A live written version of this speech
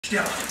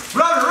Yeah.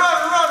 Runner,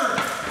 runner,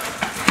 runner!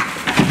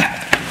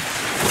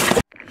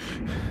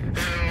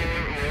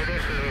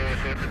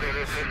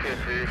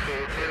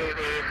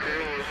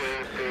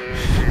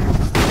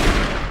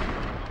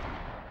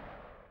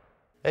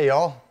 Hey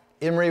y'all,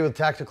 Imri with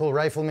Tactical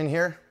Rifleman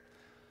here.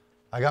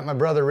 I got my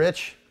brother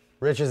Rich.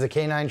 Rich is a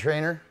K9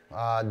 trainer,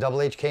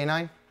 double H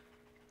K9.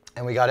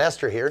 And we got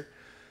Esther here.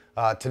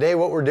 Today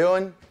what we're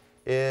doing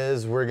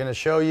is we're gonna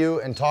show you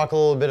and talk a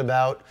little bit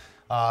about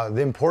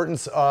the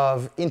importance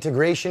of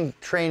integration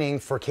training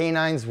for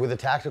K9s with a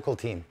tactical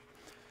team.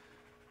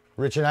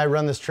 Rich and I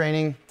run this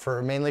training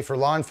mainly for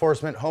law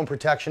enforcement, home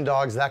protection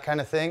dogs, that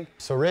kind of thing.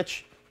 So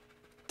Rich,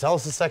 tell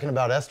us a second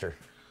about Esther.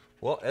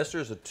 Well, Esther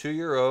is a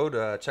 2-year-old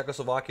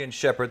Czechoslovakian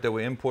Shepherd that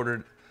we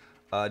imported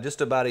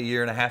just about 1.5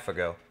 years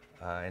ago.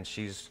 And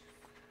she's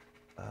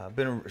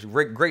been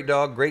a great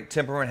dog, great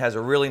temperament, has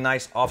a really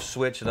nice off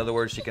switch. In other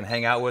words, she can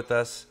hang out with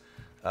us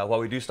while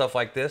we do stuff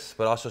like this,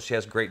 but also she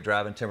has great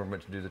drive and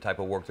temperament to do the type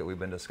of work that we've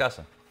been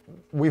discussing.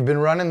 We've been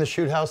running the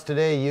shoot house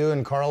today, you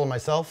and Carl and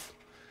myself.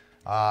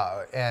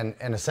 And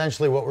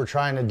essentially what we're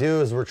trying to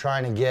do is we're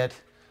trying to get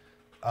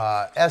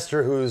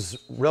Esther, who's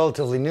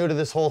relatively new to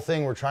this whole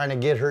thing, we're trying to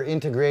get her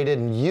integrated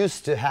and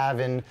used to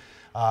having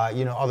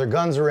other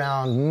guns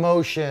around,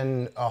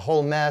 motion, a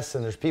whole mess,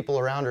 and there's people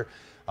around her.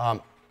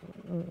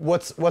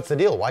 What's the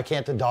deal? Why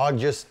can't the dog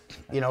just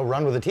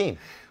run with a team?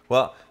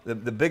 Well, the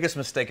biggest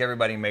mistake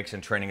everybody makes in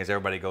training is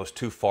everybody goes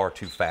too far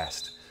too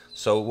fast.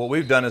 So what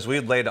we've done is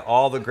we've laid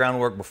all the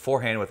groundwork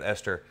beforehand with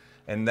Esther,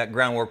 and that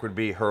groundwork would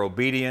be her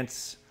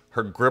obedience,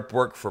 her grip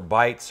work for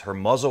bites, her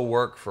muzzle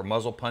work for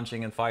muzzle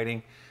punching and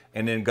fighting,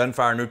 and then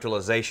gunfire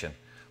neutralization.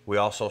 We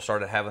also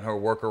started having her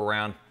work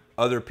around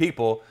other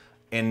people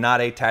in not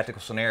a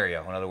tactical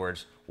scenario. In other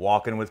words,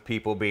 walking with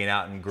people, being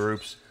out in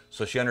groups.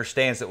 So she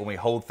understands that when we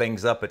hold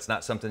things up, it's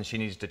not something she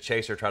needs to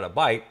chase or try to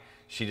bite.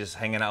 She's just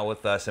hanging out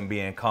with us and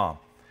being calm.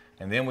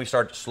 And then we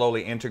start to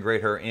slowly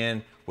integrate her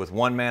in with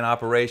 1-man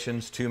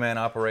operations, 2-man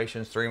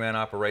operations, 3-man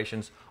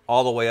operations,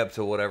 all the way up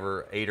to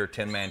whatever 8 or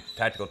 10-man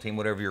tactical team,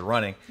 whatever you're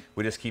running.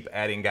 We just keep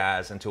adding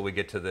guys until we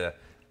get to the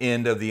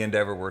end of the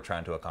endeavor we're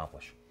trying to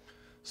accomplish.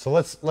 So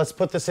let's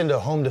put this into a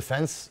home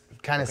defense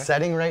kind of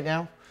setting right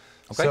now.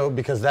 Okay. So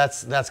because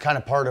that's kind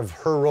of part of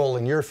her role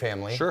in your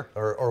family. Sure.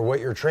 Or what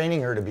you're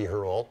training her to be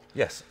her role.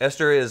 Yes,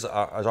 Esther is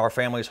our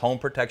family's home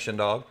protection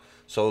dog.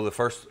 So the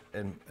first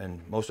and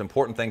most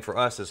important thing for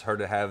us is her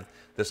to have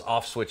this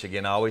off switch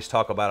again. I always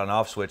talk about an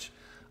off switch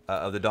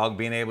of the dog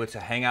being able to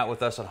hang out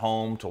with us at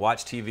home, to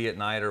watch TV at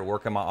night or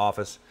work in my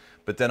office,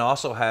 but then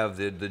also have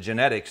the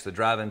genetics, the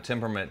drive and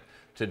temperament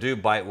to do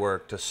bite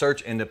work, to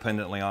search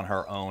independently on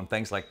her own,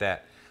 things like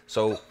that.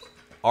 So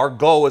our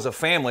goal as a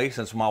family,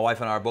 since my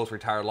wife and I are both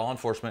retired law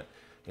enforcement,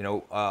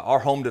 our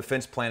home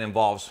defense plan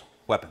involves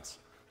weapons.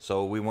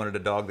 So we wanted a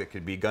dog that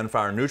could be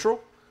gunfire neutral.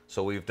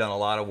 So we've done a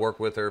lot of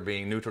work with her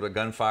being neutral to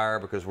gunfire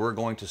because we're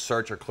going to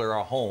search or clear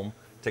our home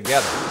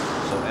together.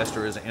 So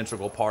Esther is an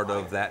integral part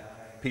of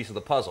that piece of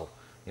the puzzle.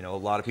 A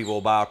lot of people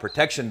will buy a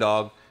protection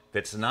dog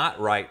that's not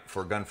right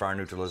for gunfire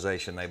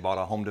neutralization. They bought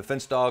a home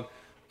defense dog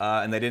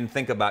and they didn't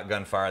think about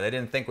gunfire. They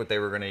didn't think what they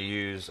were going to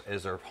use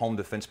as their home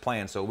defense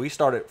plan. So we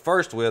started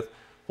first with,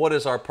 what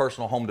is our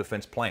personal home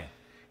defense plan?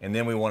 And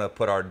then we want to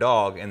put our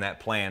dog in that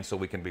plan so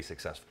we can be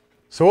successful.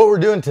 So what we're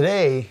doing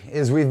today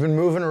is we've been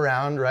moving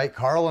around, right?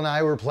 Carl and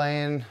I were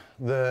playing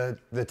the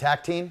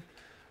TAC team,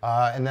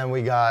 and then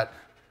we got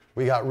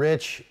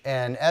Rich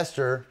and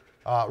Esther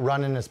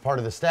running as part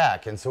of the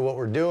stack. And so what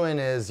we're doing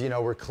is,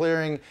 we're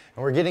clearing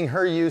and we're getting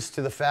her used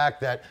to the fact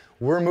that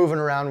we're moving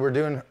around, we're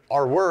doing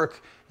our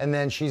work, and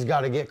then she's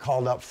got to get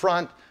called up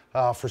front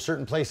for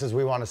certain places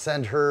we want to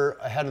send her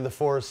ahead of the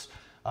force.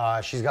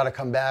 She's got to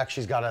come back.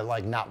 She's got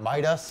to not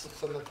bite us.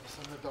 Send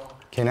the dog.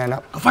 K9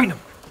 up. Go find him.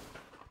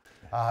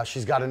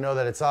 She's got to know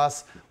that it's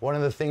us. One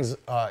of the things,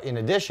 in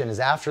addition, is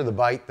after the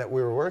bite that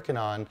we were working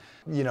on,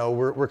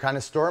 we're kind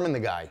of storming the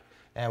guy,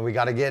 and we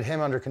got to get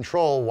him under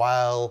control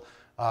while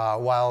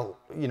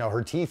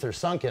her teeth are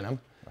sunk in him,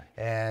 right.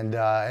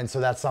 And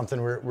so that's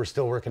something we're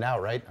still working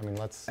out, right? I mean,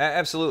 let's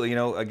absolutely.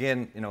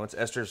 Again, it's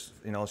Esther's.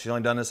 She's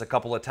only done this a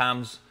couple of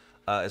times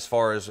as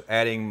far as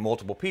adding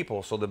multiple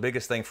people. So the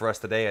biggest thing for us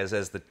today is,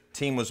 as the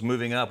team was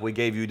moving up, we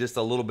gave you just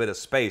a little bit of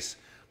space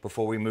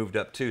before we moved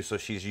up too. So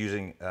she's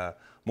using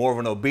more of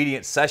an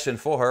obedient session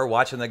for her,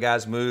 watching the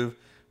guys move,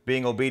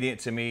 being obedient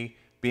to me,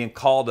 being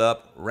called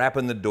up,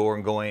 wrapping the door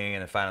and going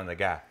in and finding the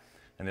guy.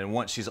 And then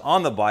once she's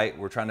on the bite,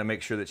 we're trying to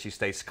make sure that she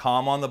stays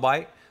calm on the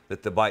bite,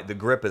 that the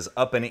grip is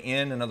up and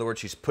in. In other words,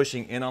 she's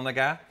pushing in on the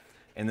guy.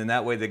 And then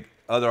that way the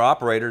other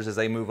operators, as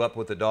they move up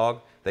with the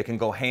dog, they can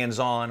go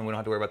hands-on, and we don't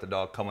have to worry about the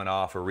dog coming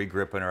off or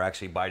regripping or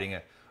actually biting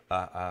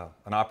an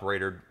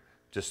operator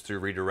just through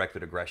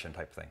redirected aggression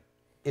type thing.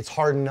 It's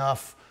hard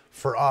enough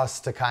for us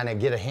to kind of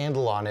get a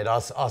handle on it,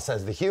 us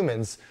as the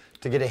humans,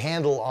 to get a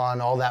handle on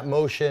all that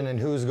motion and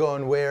who's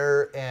going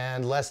where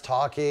and less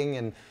talking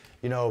and,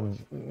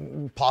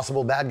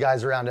 possible bad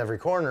guys around every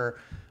corner.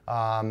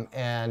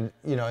 And,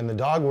 in the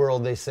dog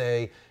world, they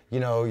say,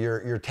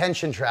 your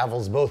tension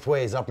travels both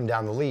ways up and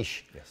down the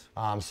leash.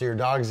 Yes. So your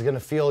dog is going to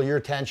feel your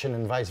tension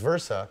and vice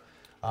versa.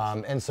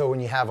 And so when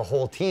you have a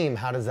whole team,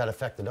 how does that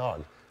affect the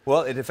dog?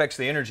 Well, it affects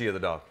the energy of the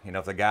dog.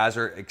 If the guys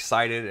are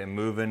excited and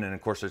moving, and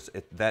of course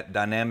that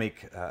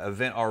dynamic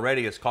event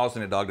already is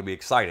causing the dog to be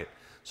excited.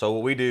 So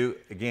what we do,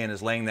 again,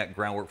 is laying that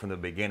groundwork from the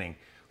beginning.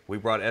 We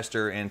brought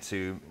Esther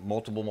into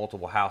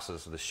multiple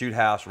houses, the shoot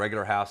house,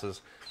 regular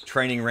houses,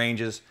 training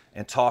ranges,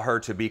 and taught her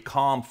to be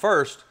calm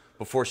first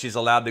before she's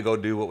allowed to go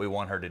do what we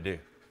want her to do.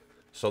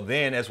 So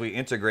then as we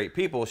integrate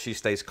people, she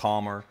stays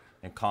calmer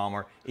and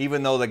calmer.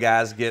 Even though the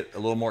guys get a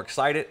little more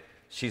excited,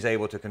 she's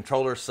able to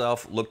control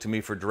herself, look to me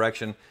for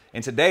direction.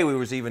 And today we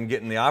was even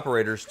getting the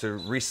operators to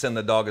resend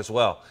the dog as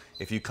well.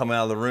 If you come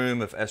out of the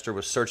room, if Esther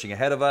was searching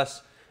ahead of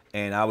us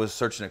and I was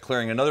searching and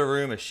clearing another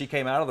room, if she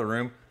came out of the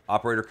room,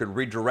 operator could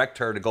redirect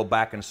her to go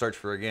back and search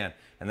for her again.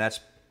 And that's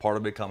part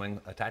of becoming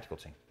a tactical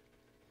team.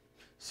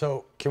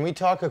 So can we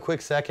talk a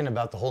quick second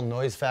about the whole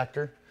noise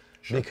factor?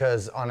 Sure.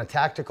 Because on a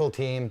tactical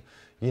team,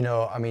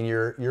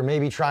 you're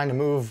maybe trying to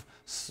move,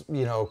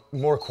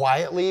 more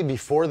quietly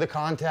before the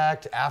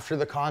contact. After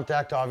the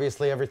contact,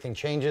 obviously everything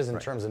changes in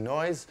terms of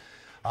noise.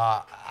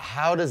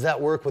 How does that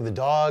work with the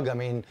dog?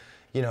 A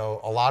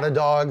lot of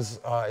dogs,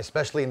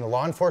 especially in the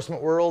law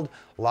enforcement world,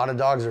 a lot of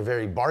dogs are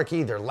very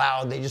barky, they're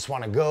loud, they just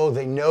want to go,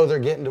 they know they're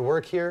getting to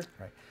work here.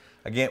 Right.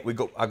 Again,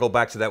 I go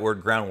back to that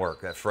word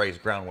groundwork, that phrase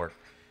groundwork.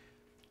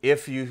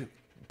 If you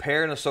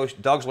pair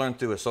dogs learn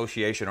through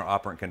association or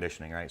operant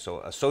conditioning, right? So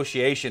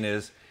association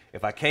is,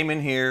 if I came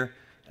in here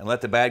and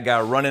let the bad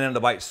guy run into the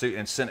bite suit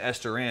and sent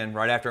Esther in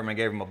right after I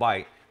gave him a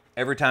bite,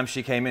 every time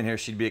she came in here,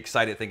 she'd be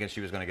excited thinking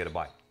she was going to get a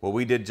bite. Well,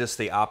 we did just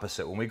the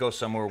opposite. When we go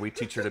somewhere, we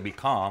teach her to be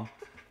calm,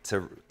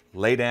 to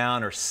lay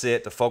down or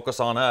sit, to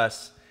focus on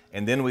us,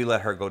 and then we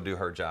let her go do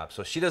her job.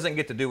 So she doesn't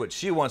get to do what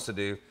she wants to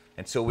do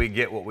until we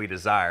get what we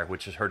desire,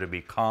 which is her to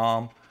be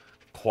calm,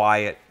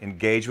 quiet,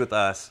 engage with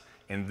us,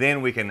 and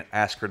then we can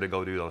ask her to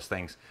go do those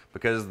things.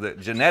 Because the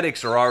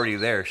genetics are already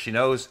there. She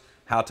knows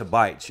how to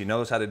bite. She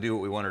knows how to do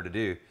what we want her to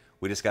do.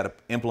 We just got to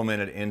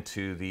implement it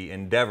into the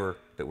endeavor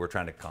that we're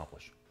trying to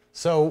accomplish.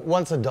 So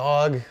once a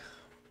dog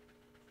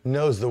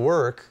knows the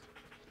work,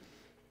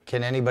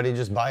 can anybody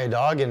just buy a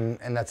dog and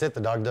that's it?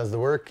 The dog does the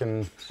work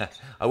and...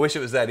 I wish it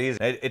was that easy.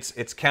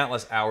 It's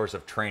countless hours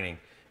of training.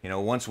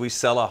 Once we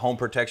sell a home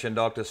protection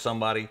dog to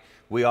somebody,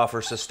 we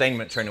offer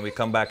sustainment training. We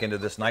come back into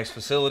this nice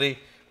facility.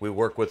 We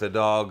work with the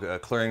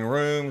dog clearing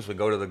rooms. We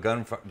go to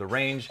the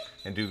range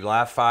and do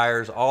live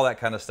fires, all that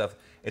kind of stuff.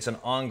 It's an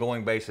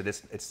ongoing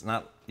basis. It's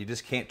not, you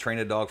just can't train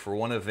a dog for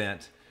one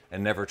event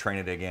and never train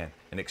it again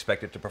and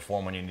expect it to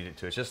perform when you need it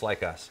to. It's just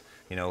like us.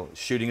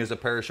 Shooting is a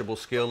perishable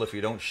skill. If you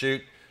don't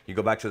shoot, you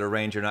go back to the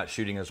range, you're not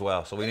shooting as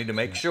well. So we need to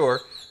make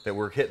sure that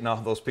we're hitting all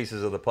those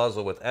pieces of the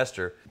puzzle with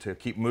Esther to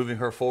keep moving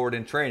her forward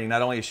in training.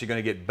 Not only is she going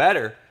to get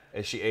better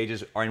as she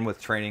ages and with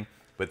training,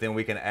 but then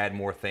we can add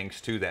more things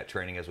to that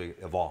training as we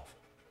evolve.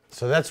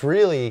 So that's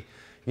really,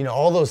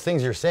 all those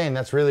things you're saying,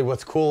 that's really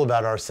what's cool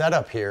about our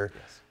setup here.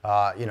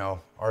 Yes.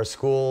 Our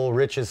school,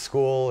 Rich's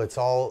school, it's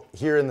all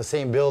here in the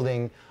same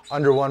building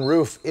under one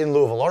roof in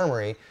Louisville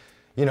Armory,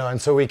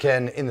 and so we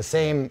can, in the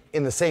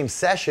same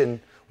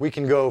session, we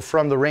can go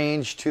from the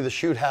range to the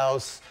shoot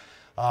house,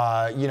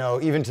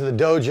 even to the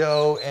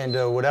dojo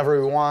and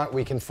whatever we want.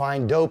 We can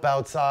find dope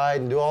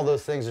outside and do all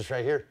those things just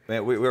right here.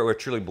 Man, we're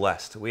truly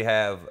blessed. We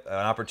have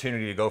an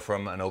opportunity to go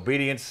from an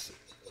obedience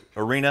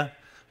arena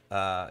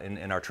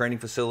in our training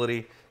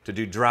facility to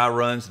do dry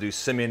runs, to do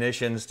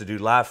simunitions, to do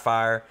live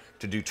fire,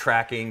 to do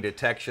tracking,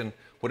 detection.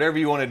 Whatever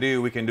you want to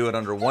do, we can do it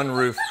under one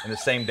roof in the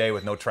same day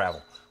with no travel,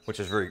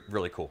 which is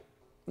really cool.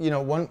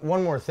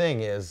 One more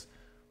thing is,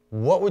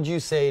 what would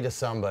you say to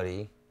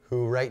somebody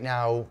who right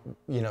now,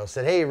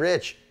 said, hey,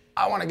 Rich,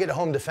 I want to get a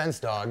home defense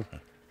dog.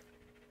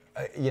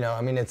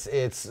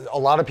 It's a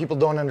lot of people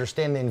don't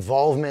understand the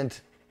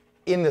involvement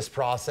in this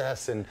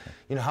process and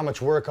how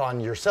much work on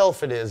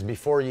yourself it is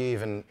before you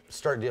even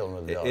start dealing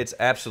with the dog. It's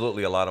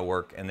absolutely a lot of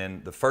work. And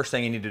then the first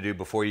thing you need to do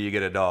before you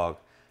get a dog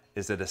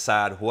is to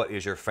decide what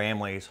is your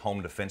family's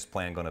home defense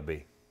plan going to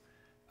be.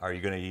 Are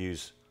you going to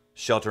use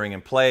sheltering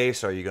in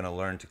place? Are you going to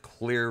learn to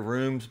clear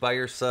rooms by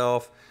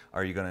yourself?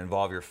 Are you going to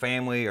involve your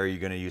family? Are you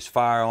going to use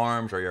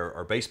firearms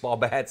or baseball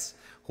bats?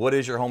 What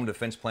does your home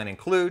defense plan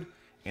include?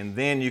 And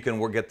then you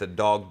can get the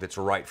dog that's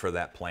right for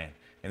that plan.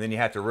 And then you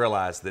have to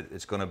realize that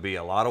it's going to be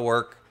a lot of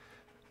work,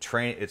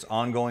 it's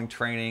ongoing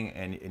training,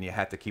 and you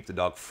have to keep the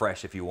dog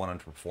fresh if you want him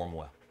to perform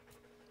well.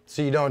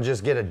 So you don't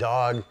just get a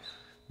dog,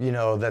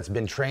 that's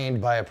been trained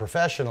by a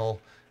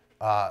professional.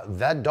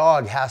 That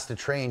dog has to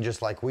train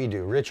just like we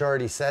do. Rich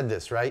already said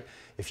this, right?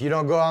 If you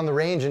don't go on the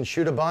range and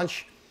shoot a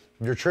bunch,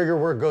 your trigger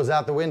work goes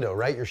out the window,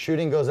 right? Your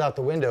shooting goes out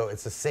the window.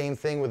 It's the same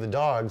thing with the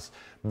dogs,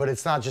 but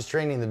it's not just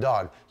training the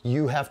dog.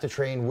 You have to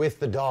train with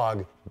the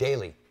dog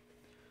daily.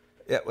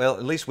 Yeah, well,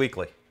 at least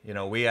weekly.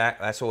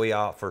 That's what we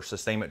offer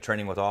sustainment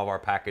training with all of our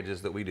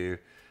packages that we do.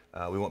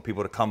 We want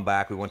people to come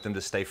back. We want them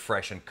to stay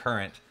fresh and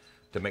current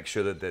to make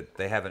sure that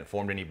they haven't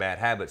formed any bad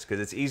habits, because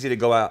it's easy to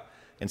go out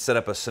and set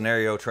up a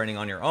scenario training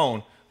on your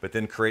own, but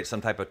then create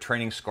some type of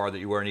training scar that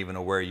you weren't even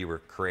aware you were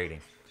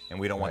creating. And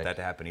we don't want that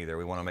to happen either.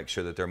 We want to make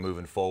sure that they're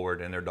moving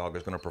forward and their dog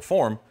is going to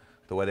perform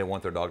the way they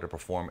want their dog to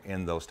perform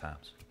in those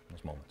times,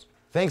 those moments.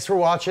 Thanks for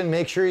watching.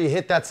 Make sure you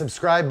hit that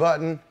subscribe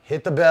button,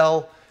 hit the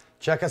bell.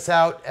 Check us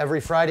out. Every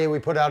Friday we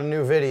put out a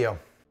new video.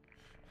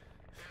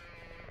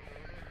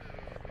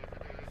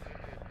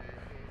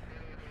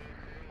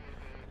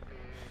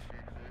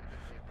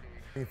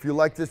 If you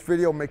like this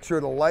video, make sure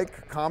to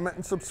like, comment,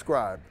 and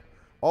subscribe.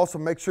 Also,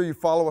 make sure you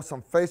follow us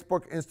on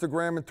Facebook,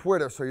 Instagram, and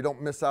Twitter so you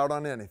don't miss out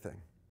on anything.